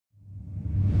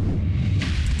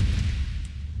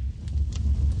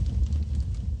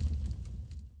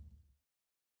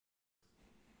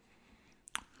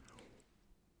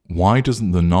Why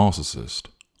doesn't the narcissist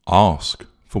ask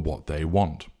for what they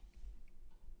want?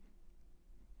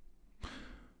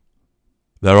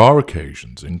 There are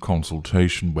occasions in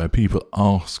consultation where people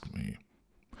ask me,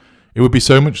 it would be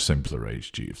so much simpler,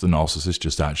 HG, if the narcissist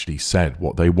just actually said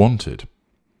what they wanted.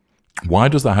 Why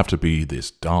does there have to be this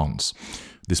dance,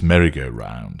 this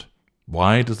merry-go-round?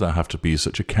 Why does there have to be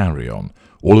such a carry-on,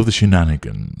 all of the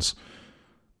shenanigans?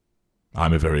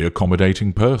 I'm a very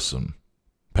accommodating person,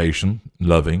 patient,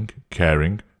 loving,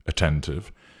 caring,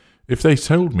 attentive. If they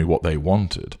told me what they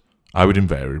wanted, I would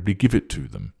invariably give it to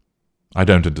them. I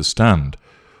don't understand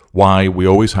why we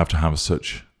always have to have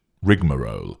such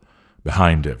rigmarole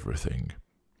behind everything.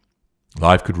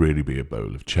 Life could really be a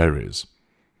bowl of cherries.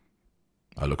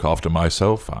 I look after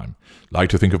myself. I like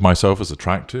to think of myself as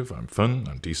attractive. I'm fun.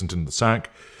 I'm decent in the sack.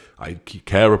 I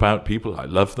care about people. I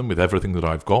love them with everything that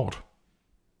I've got.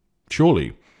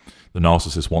 Surely the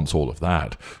narcissist wants all of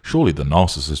that. Surely the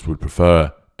narcissist would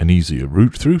prefer an easier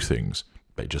route through things.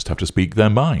 They just have to speak their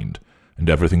mind, and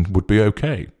everything would be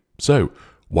okay. So,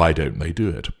 why don't they do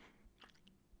it?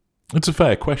 It's a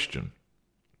fair question.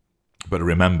 But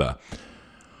remember,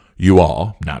 you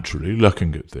are, naturally,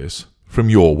 looking at this from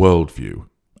your worldview,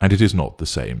 and it is not the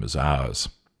same as ours.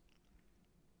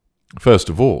 First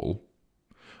of all,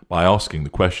 by asking the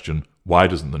question, why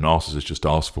doesn't the narcissist just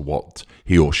ask for what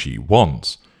he or she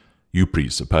wants, you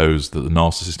presuppose that the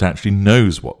narcissist actually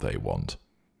knows what they want.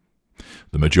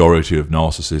 The majority of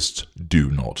narcissists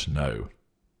do not know.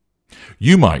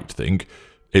 You might think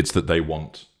it's that they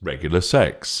want regular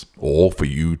sex, or for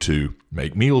you to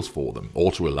make meals for them,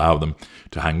 or to allow them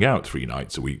to hang out 3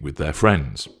 nights a week with their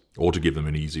friends, or to give them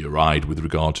an easier ride with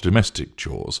regard to domestic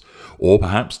chores, or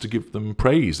perhaps to give them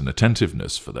praise and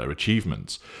attentiveness for their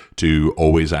achievements, to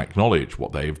always acknowledge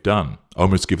what they have done,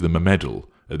 almost give them a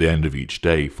medal at the end of each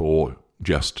day for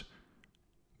just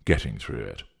getting through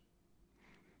it.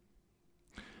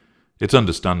 It's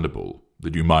understandable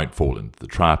that you might fall into the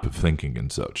trap of thinking in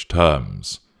such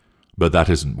terms, but that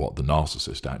isn't what the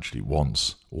narcissist actually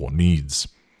wants or needs.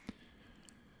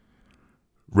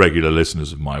 Regular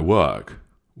listeners of my work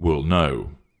will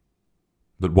know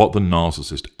that what the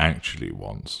narcissist actually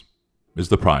wants is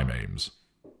the prime aims: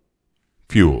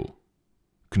 fuel,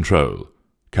 control,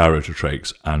 character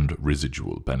traits, and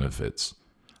residual benefits.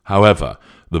 However,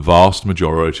 the vast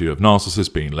majority of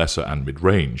narcissists, being lesser and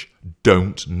mid-range,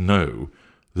 don't know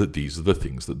that these are the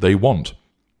things that they want.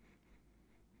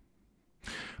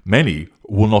 Many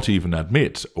will not even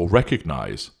admit or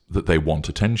recognize that they want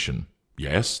attention.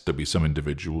 Yes, there'll be some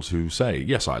individuals who say,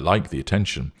 yes, I like the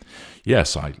attention.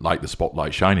 Yes, I like the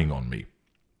spotlight shining on me.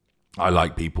 I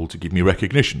like people to give me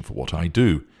recognition for what I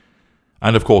do.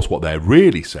 And of course, what they're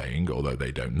really saying, although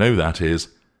they don't know that, is,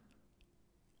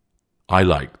 I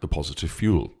like the positive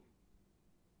fuel.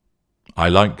 I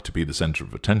like to be the center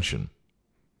of attention,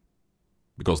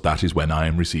 because that is when I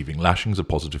am receiving lashings of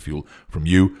positive fuel from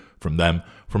you, from them,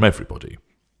 from everybody.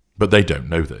 But they don't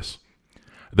know this.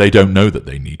 They don't know that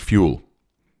they need fuel.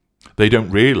 They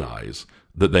don't realize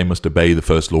that they must obey the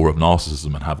first law of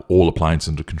narcissism and have all appliances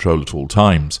under control at all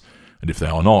times, and if they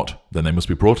are not, then they must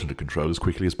be brought into control as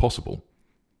quickly as possible.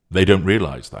 They don't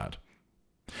realize that.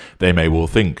 They may well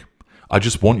think, I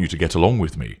just want you to get along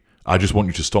with me. I just want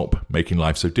you to stop making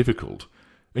life so difficult.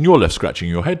 And you're left scratching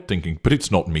your head thinking, but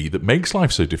it's not me that makes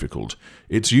life so difficult.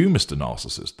 It's you, Mr.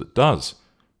 Narcissist, that does.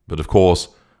 But of course,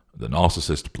 the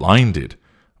narcissist, blinded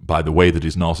by the way that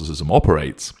his narcissism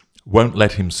operates, won't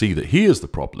let him see that he is the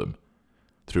problem.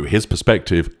 Through his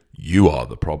perspective, you are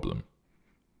the problem.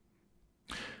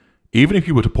 Even if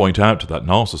you were to point out to that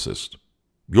narcissist,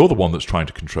 you're the one that's trying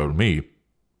to control me,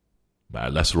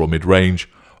 lesser or mid-range,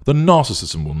 the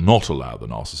narcissism will not allow the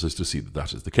narcissist to see that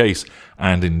that is the case,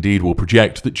 and indeed will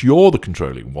project that you're the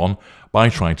controlling one by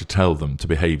trying to tell them to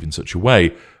behave in such a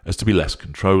way as to be less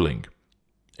controlling.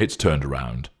 It's turned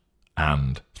around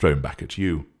and thrown back at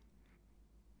you.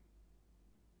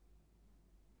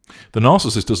 The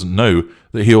narcissist doesn't know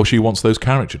that he or she wants those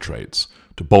character traits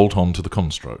to bolt onto the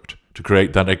construct, to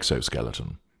create that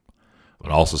exoskeleton. The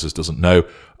narcissist doesn't know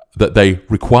that they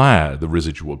require the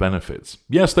residual benefits.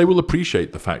 Yes, they will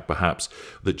appreciate the fact, perhaps,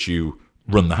 that you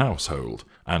run the household,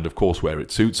 and of course, where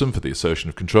it suits them for the assertion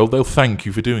of control, they'll thank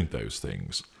you for doing those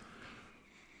things.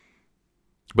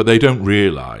 But they don't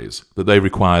realize that they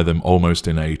require them almost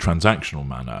in a transactional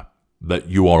manner, that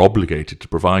you are obligated to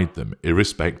provide them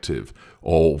irrespective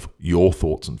of your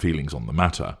thoughts and feelings on the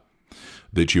matter,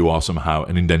 that you are somehow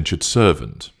an indentured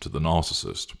servant to the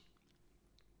narcissist.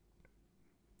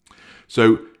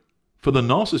 So, for the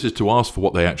narcissist to ask for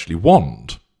what they actually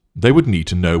want, they would need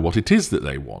to know what it is that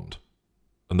they want.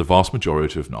 And the vast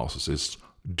majority of narcissists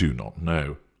do not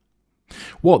know.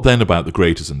 What then about the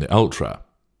greaters and the ultra?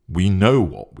 We know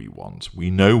what we want. We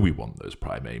know we want those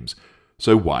prime aims.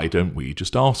 So why don't we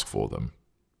just ask for them?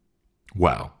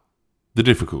 Well, the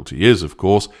difficulty is, of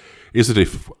course, is that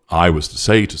if I was to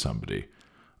say to somebody,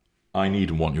 I need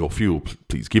and want your fuel,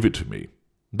 please give it to me,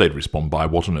 they'd respond by,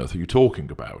 what on earth are you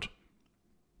talking about?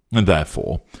 And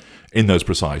therefore, in those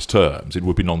precise terms, it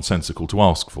would be nonsensical to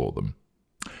ask for them.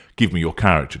 Give me your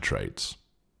character traits.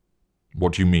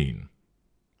 What do you mean?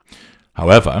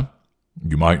 However,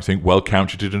 you might think, well,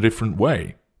 couch it in a different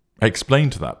way. Explain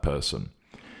to that person.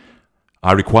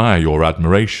 I require your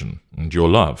admiration and your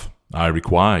love. I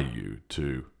require you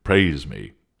to praise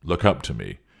me, look up to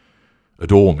me,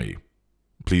 adore me.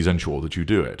 Please ensure that you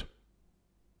do it.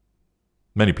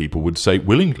 Many people would say,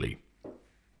 willingly.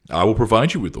 I will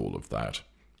provide you with all of that.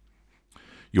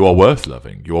 You are worth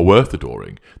loving. You are worth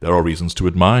adoring. There are reasons to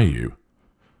admire you.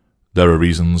 There are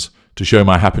reasons to show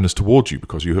my happiness towards you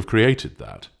because you have created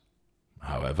that.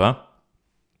 However,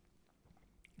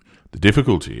 the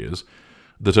difficulty is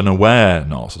that an aware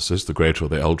narcissist, the greater or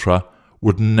the ultra,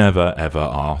 would never ever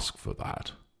ask for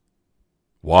that.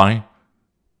 Why?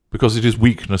 Because it is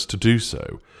weakness to do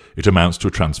so. It amounts to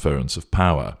a transference of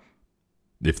power.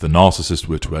 If the narcissist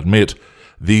were to admit,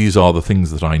 these are the things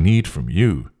that I need from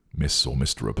you, Miss or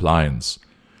Mr. Appliance,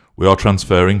 we are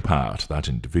transferring power to that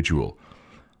individual.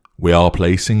 We are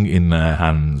placing in their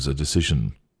hands a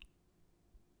decision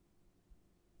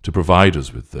to provide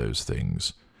us with those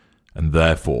things, and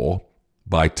therefore,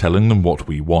 by telling them what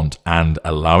we want and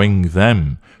allowing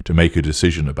them to make a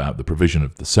decision about the provision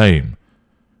of the same,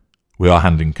 we are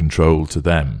handing control to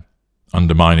them,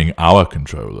 undermining our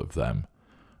control of them,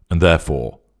 and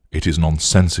therefore it is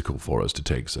nonsensical for us to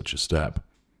take such a step.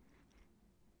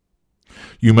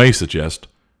 You may suggest,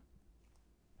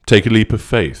 take a leap of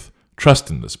faith,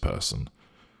 trust in this person.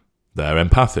 They're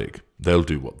empathic, they'll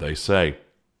do what they say.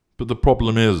 But the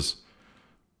problem is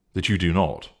that you do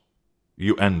not.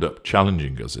 You end up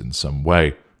challenging us in some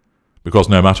way, because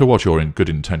no matter what your good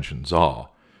intentions are,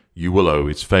 you will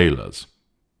always fail us.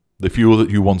 The fuel that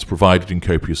you once provided in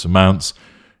copious amounts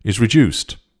is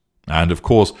reduced, and of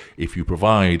course, if you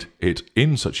provide it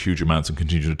in such huge amounts and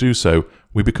continue to do so,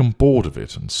 we become bored of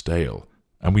it and stale,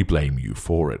 and we blame you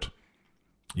for it.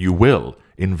 You will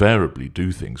invariably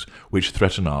do things which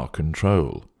threaten our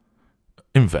control.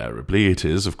 Invariably, it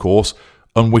is, of course,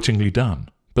 unwittingly done,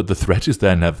 but the threat is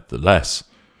there nevertheless.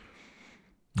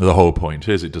 The whole point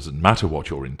is, it doesn't matter what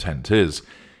your intent is,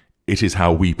 it is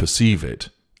how we perceive it,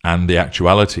 and the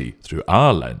actuality through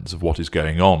our lens of what is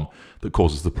going on that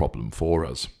causes the problem for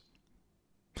us.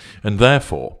 And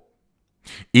therefore,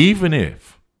 even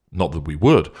if, not that we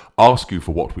would, ask you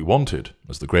for what we wanted,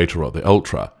 as the greater or the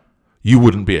ultra, you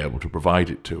wouldn't be able to provide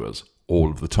it to us all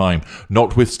of the time,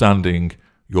 notwithstanding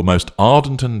your most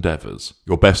ardent endeavours,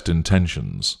 your best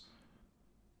intentions.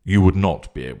 You would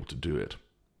not be able to do it.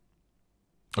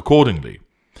 Accordingly,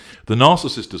 the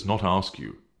narcissist does not ask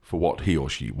you for what he or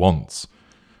she wants,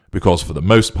 because for the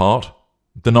most part,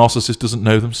 the narcissist doesn't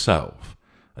know themselves,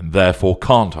 and therefore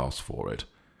can't ask for it.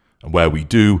 And where we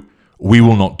do, we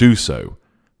will not do so,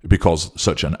 because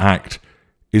such an act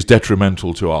is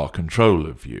detrimental to our control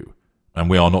of you, and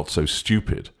we are not so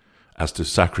stupid as to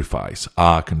sacrifice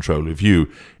our control of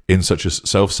you in such a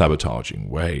self-sabotaging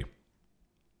way.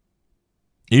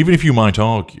 Even if you might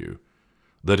argue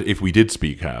that if we did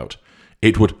speak out,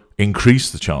 it would increase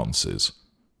the chances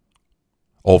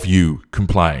of you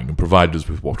complying and providing us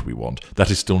with what we want, that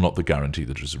is still not the guarantee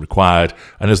that is required,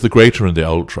 and as the greater and the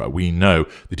ultra, we know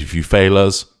that if you fail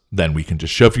us, then we can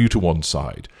just shove you to one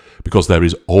side, because there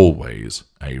is always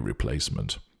a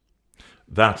replacement.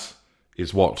 That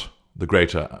is what the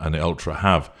greater and the ultra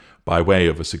have by way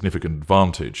of a significant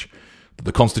advantage.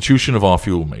 The constitution of our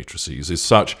fuel matrices is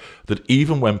such that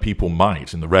even when people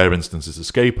might, in the rare instances,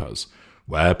 escape us,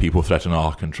 where people threaten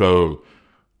our control,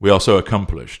 we are so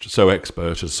accomplished, so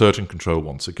expert at asserting control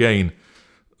once again,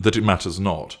 that it matters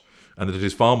not, and that it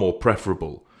is far more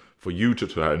preferable for you to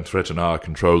try and threaten our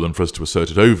control and for us to assert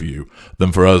it over you,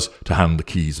 than for us to hand the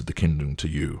keys of the kingdom to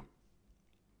you.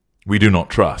 We do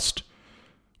not trust.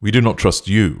 We do not trust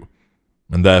you,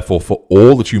 and therefore for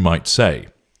all that you might say,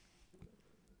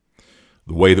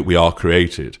 the way that we are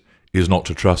created is not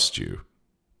to trust you,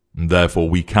 and therefore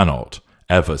we cannot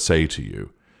ever say to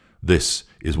you, this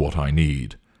is what I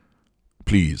need.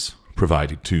 Please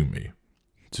provide it to me.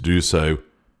 To do so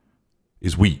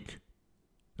is weak,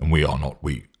 and we are not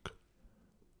weak.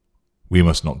 We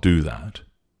must not do that,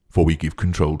 for we give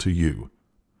control to you.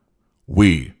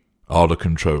 We are the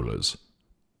controllers.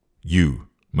 You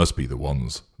must be the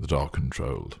ones that are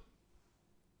controlled.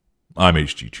 I'm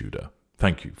H.G. Tudor.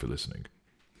 Thank you for listening.